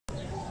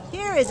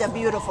is a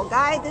beautiful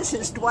guy. This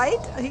is Dwight.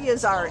 He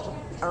is our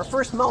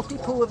first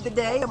multi-poo of the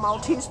day, a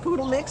Maltese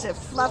Poodle mix, a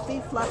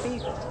fluffy,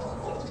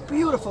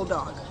 beautiful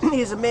dog.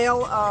 He's a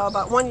male,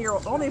 about 1 year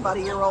old, only about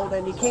a year old,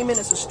 and he came in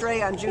as a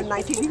stray on June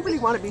 19th. You really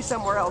want to be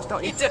somewhere else,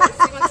 don't you? He does.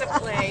 He wants to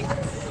play.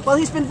 Well,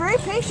 he's been very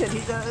patient.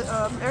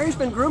 Mary's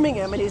been grooming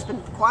him, and he's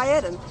been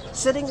quiet and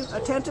sitting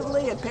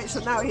attentively and patient. So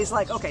now he's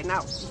like, okay,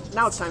 now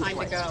it's time to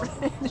play. Go.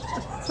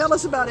 Tell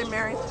us about him,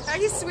 Mary.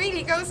 He's sweet.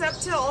 He goes up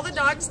to all the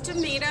dogs to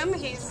meet him.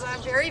 He's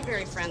very,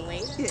 very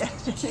friendly. Yeah.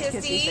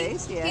 Kissy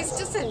face, yeah. He's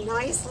just a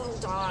nice little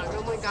dog.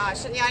 Oh my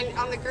gosh. And yeah,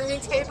 on the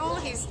grooming table,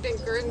 he's been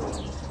groomed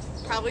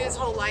probably his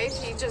whole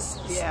life. He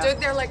just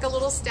stood there like a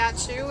little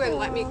statue and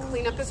let me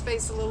clean up his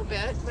face a little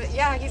bit. But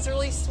yeah, he's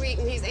really sweet,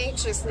 and he's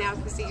anxious now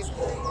because he's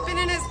been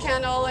in his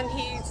kennel and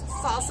he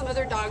saw some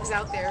other dogs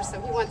out there, so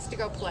he wants to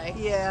go play.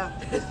 Yeah.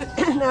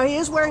 Now he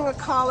is wearing a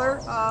collar,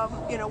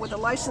 with a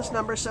license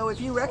number. So if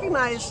you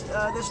recognize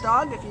this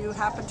dog, if you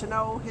happen to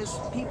know his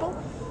people,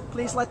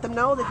 please let them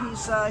know that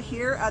he's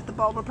here at the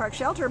Baldwin Park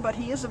shelter. But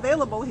he is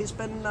available. He's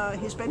been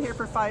here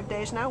for 5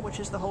 days now, which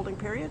is the holding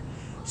period.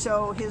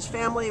 So his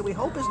family, we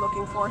hope, is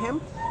looking for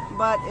him.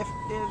 But if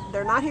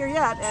they're not here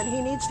yet, and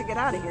he needs to get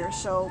out of here,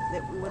 so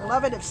we would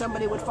love it if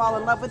somebody would fall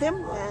in love with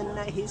him.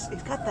 And he's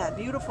got that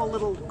beautiful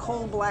little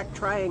coal black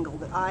triangle,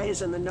 the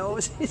eyes and the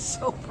nose. He's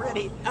so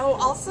pretty. Oh,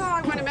 also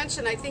I want to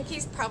mention, I think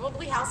he's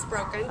probably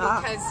housebroken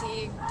because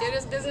he did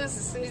his business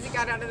as soon as he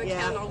got out of the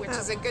kennel, which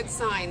is a good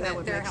sign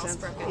that they're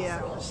housebroken.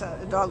 Yeah, so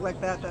a dog like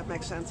that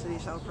makes sense that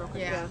he's housebroken.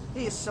 Yeah.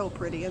 He is so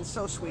pretty and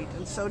so sweet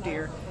and so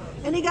dear.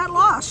 And he got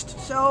lost,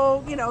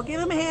 so, give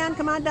him a hand,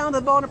 come on down to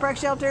the Baldwin Park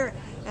shelter,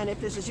 and if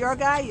this is your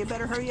guy, you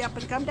better hurry up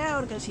and come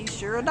down, because he's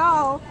sure a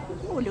doll.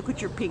 Oh, look at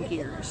your pink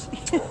ears.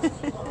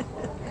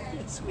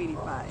 Sweetie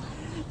pie.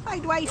 Bye,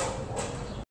 Dwight.